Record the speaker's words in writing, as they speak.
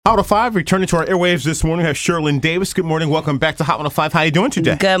Hot 105, returning to our airwaves this morning, we have Sherlyn Davis. Good morning. Welcome back to Hot 105. How are you doing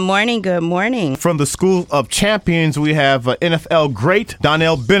today? Good morning. Good morning. From the School of Champions, we have NFL great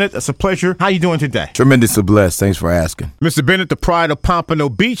Donnell Bennett. It's a pleasure. How are you doing today? Tremendously blessed. Thanks for asking. Mr. Bennett, the pride of Pompano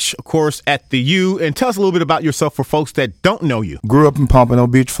Beach, of course, at the U. And tell us a little bit about yourself for folks that don't know you. Grew up in Pompano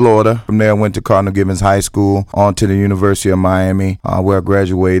Beach, Florida. From there, I went to Cardinal Gibbons High School, on to the University of Miami, where I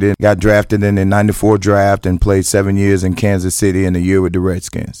graduated. Got drafted in the 94 draft and played 7 years in Kansas City and a year with the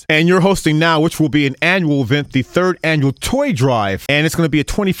Redskins. And you're hosting now, which will be an annual event, the third annual Toy Drive, and it's going to be a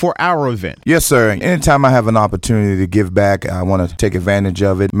 24-hour event. Yes, sir. Anytime I have an opportunity to give back, I want to take advantage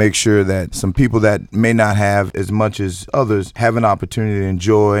of it, make sure that some people that may not have as much as others have an opportunity to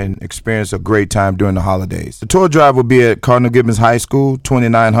enjoy and experience a great time during the holidays. The Toy Drive will be at Cardinal Gibbons High School,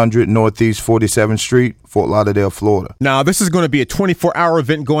 2900 Northeast 47th Street, Fort Lauderdale, Florida. Now, this is going to be a 24-hour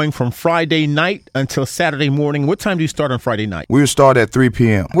event going from Friday night until Saturday morning. What time do you start on Friday night? We will start at 3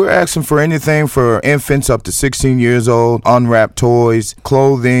 p.m. We're asking for anything for infants up to 16 years old, unwrapped toys,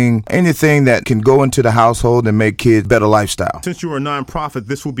 clothing, anything that can go into the household and make kids better lifestyle. Since you're a nonprofit,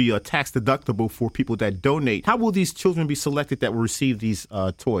 this will be tax deductible for people that donate. How will these children be selected that will receive these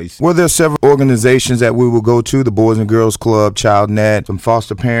toys? Well, there are several organizations that we will go to, the Boys and Girls Club, ChildNet, some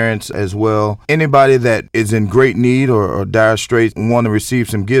foster parents as well. Anybody that is in great need or dire straits and want to receive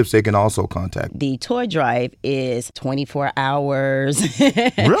some gifts, they can also contact. The toy drive is 24 hours.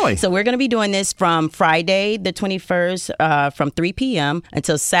 Really? So we're going to be doing this from Friday the 21st from 3 p.m.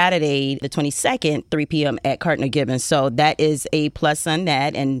 until Saturday the 22nd, 3 p.m. at Cardinal Gibbons. So that is a plus on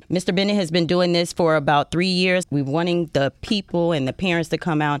that. And Mr. Bennett has been doing this for about 3 years. We're wanting the people and the parents to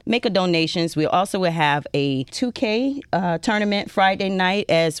come out, make a donations. We also will have a 2K tournament Friday night,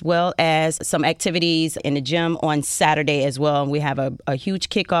 as well as some activities in the gym on Saturday as well. We have a huge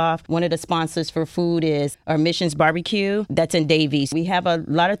kickoff. One of the sponsors for food is our Missions Barbecue. That's in Davies. We have a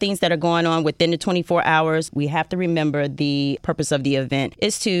lot of things that are going on within the 24 hours. We have to remember the purpose of the event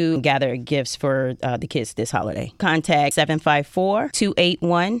is to gather gifts for the kids this holiday. Contact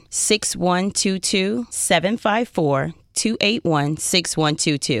 754-281-6122,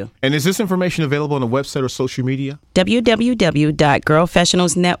 754-281-6122. And is this information available on the website or social media?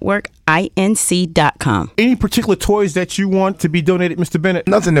 www.girlprofessionalsnetworkinc.com. Any particular toys that you want to be donated, Mr. Bennett?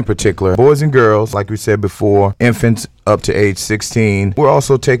 Nothing in particular. Boys and girls, like we said before, infants up to age 16. We're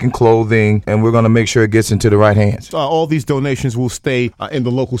also taking clothing, and we're going to make sure it gets into the right hands. All these donations will stay in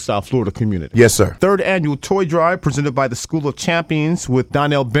the local South Florida community. Yes, sir. Third annual Toy Drive presented by the School of Champions with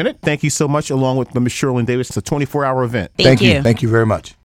Donnell Bennett. Thank you so much, along with Ms. Sherlyn Davis. It's a 24-hour event. Thank you. Thank you very much.